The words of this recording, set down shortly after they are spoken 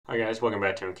guys, welcome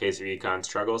back to In Case of Econ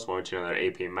Struggles. Welcome to another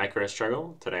AP Micro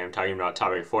Struggle. Today I'm talking about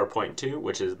topic 4.2,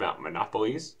 which is about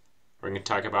monopolies. We're going to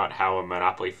talk about how a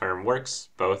monopoly firm works,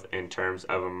 both in terms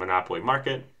of a monopoly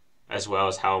market, as well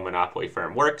as how a monopoly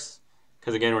firm works.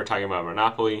 Because again, we're talking about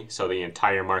monopoly, so the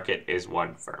entire market is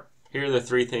one firm. Here are the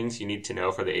three things you need to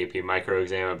know for the AP Micro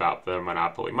exam about the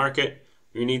monopoly market.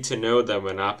 You need to know that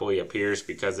monopoly appears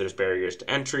because there's barriers to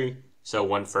entry. So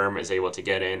one firm is able to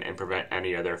get in and prevent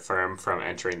any other firm from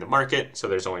entering the market. So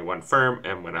there's only one firm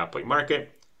and monopoly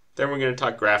market. Then we're going to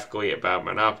talk graphically about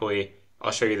monopoly.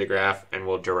 I'll show you the graph and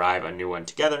we'll derive a new one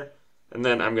together. And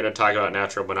then I'm going to talk about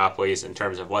natural monopolies in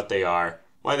terms of what they are,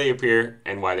 why they appear,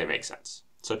 and why they make sense.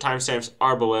 So timestamps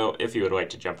are below if you would like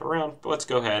to jump around, but let's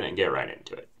go ahead and get right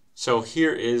into it. So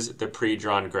here is the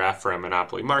pre-drawn graph for a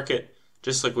monopoly market.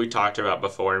 Just like we talked about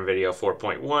before in video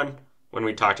 4.1, when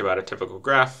we talked about a typical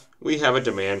graph, we have a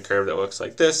demand curve that looks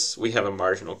like this. We have a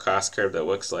marginal cost curve that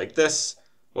looks like this.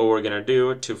 What we're going to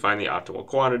do to find the optimal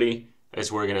quantity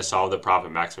is we're going to solve the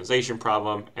profit maximization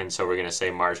problem. And so we're going to say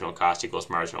marginal cost equals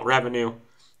marginal revenue.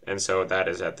 And so that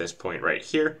is at this point right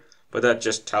here. But that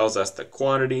just tells us the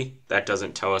quantity. That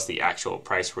doesn't tell us the actual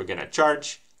price we're going to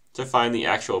charge. To find the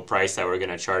actual price that we're going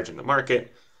to charge in the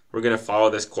market, we're going to follow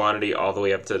this quantity all the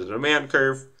way up to the demand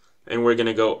curve. And we're going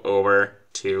to go over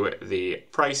to the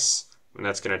price, and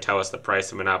that's going to tell us the price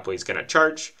the monopoly is going to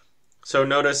charge. So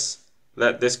notice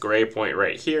that this gray point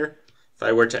right here, if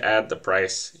I were to add the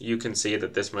price, you can see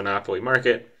that this monopoly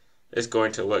market is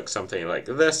going to look something like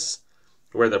this,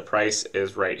 where the price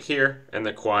is right here and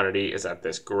the quantity is at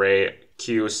this gray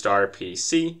Q star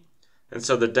PC. And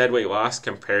so the deadweight loss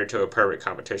compared to a perfect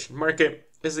competition market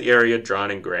is the area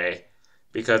drawn in gray,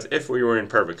 because if we were in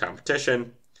perfect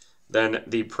competition, then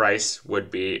the price would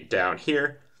be down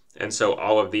here. And so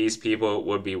all of these people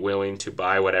would be willing to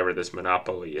buy whatever this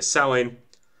monopoly is selling.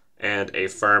 And a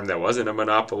firm that wasn't a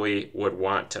monopoly would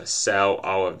want to sell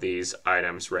all of these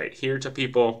items right here to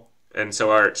people. And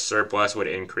so our surplus would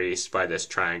increase by this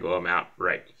triangle amount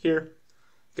right here.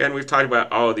 Again, we've talked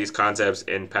about all of these concepts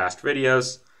in past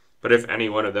videos, but if any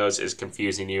one of those is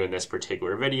confusing you in this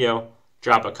particular video,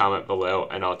 drop a comment below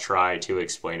and I'll try to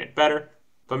explain it better.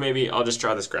 But maybe I'll just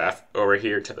draw this graph over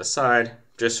here to the side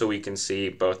just so we can see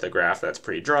both the graph that's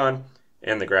pre-drawn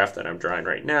and the graph that I'm drawing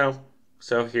right now.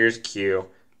 So here's Q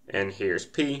and here's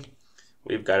P.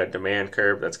 We've got a demand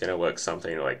curve that's going to look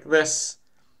something like this.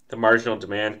 The marginal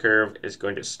demand curve is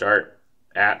going to start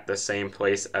at the same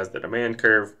place as the demand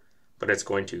curve, but it's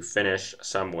going to finish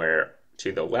somewhere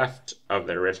to the left of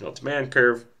the original demand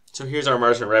curve. So here's our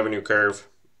marginal revenue curve.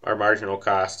 Our marginal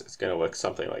cost is going to look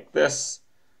something like this.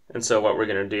 And so what we're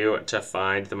going to do to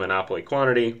find the monopoly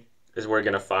quantity is we're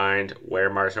going to find where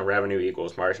marginal revenue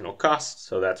equals marginal cost.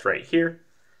 So that's right here.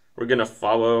 We're going to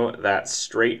follow that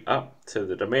straight up to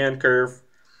the demand curve.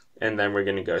 And then we're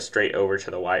going to go straight over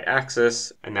to the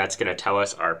y-axis. And that's going to tell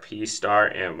us our P star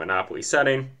and monopoly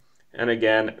setting. And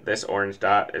again, this orange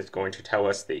dot is going to tell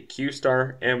us the Q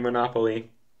star and monopoly.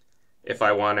 If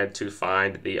I wanted to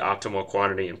find the optimal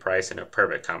quantity and price in a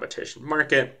perfect competition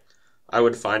market, I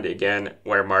would find again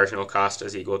where marginal cost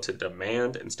is equal to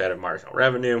demand instead of marginal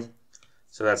revenue.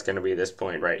 So that's going to be this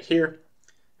point right here.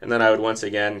 And then I would once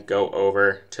again go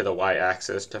over to the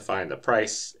y-axis to find the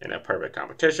price in a perfect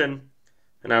competition.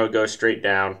 And I would go straight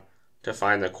down to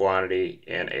find the quantity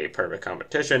in a perfect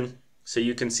competition. So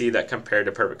you can see that compared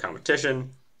to perfect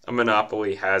competition, a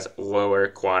monopoly has lower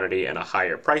quantity and a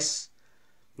higher price.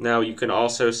 Now you can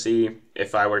also see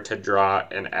if I were to draw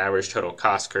an average total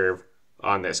cost curve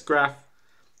on this graph,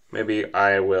 maybe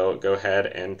I will go ahead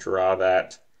and draw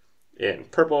that in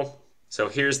purple. So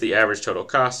here's the average total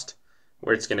cost,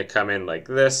 where it's going to come in like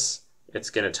this. It's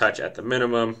going to touch at the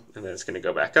minimum, and then it's going to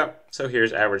go back up. So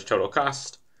here's average total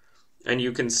cost. And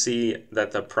you can see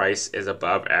that the price is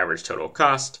above average total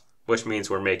cost, which means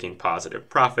we're making positive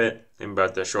profit in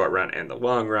both the short run and the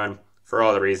long run for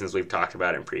all the reasons we've talked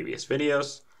about in previous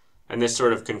videos. And this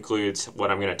sort of concludes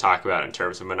what I'm going to talk about in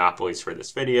terms of monopolies for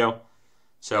this video.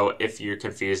 So if you're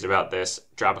confused about this,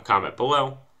 drop a comment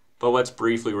below. But let's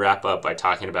briefly wrap up by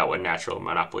talking about what natural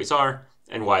monopolies are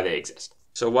and why they exist.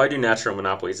 So why do natural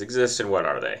monopolies exist and what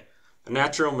are they? A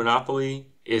natural monopoly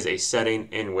is a setting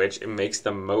in which it makes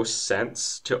the most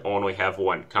sense to only have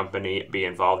one company be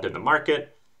involved in the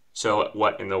market. So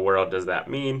what in the world does that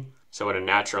mean? So in a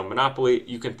natural monopoly,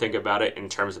 you can think about it in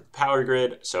terms of the power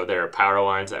grid. So there are power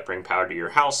lines that bring power to your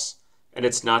house. And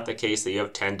it's not the case that you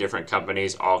have 10 different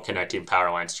companies all connecting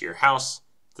power lines to your house.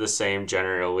 It's the same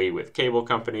generally with cable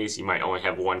companies. You might only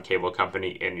have one cable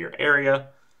company in your area.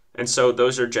 And so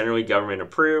those are generally government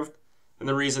approved. And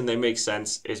the reason they make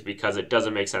sense is because it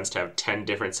doesn't make sense to have 10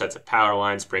 different sets of power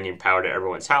lines bringing power to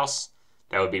everyone's house.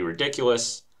 That would be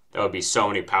ridiculous. That would be so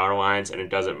many power lines, and it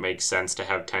doesn't make sense to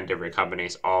have 10 different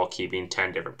companies all keeping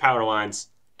 10 different power lines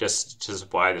just to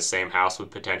supply the same house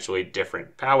with potentially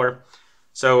different power.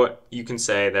 So you can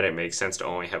say that it makes sense to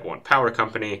only have one power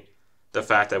company. The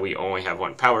fact that we only have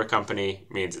one power company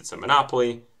means it's a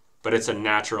monopoly, but it's a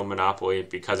natural monopoly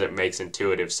because it makes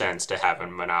intuitive sense to have a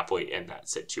monopoly in that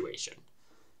situation.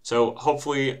 So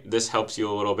hopefully this helps you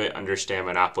a little bit understand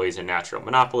monopolies and natural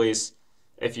monopolies.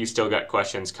 If you still got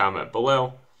questions, comment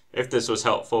below. If this was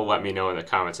helpful, let me know in the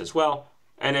comments as well.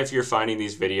 And if you're finding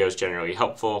these videos generally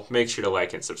helpful, make sure to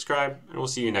like and subscribe, and we'll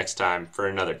see you next time for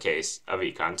another case of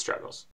econ struggles.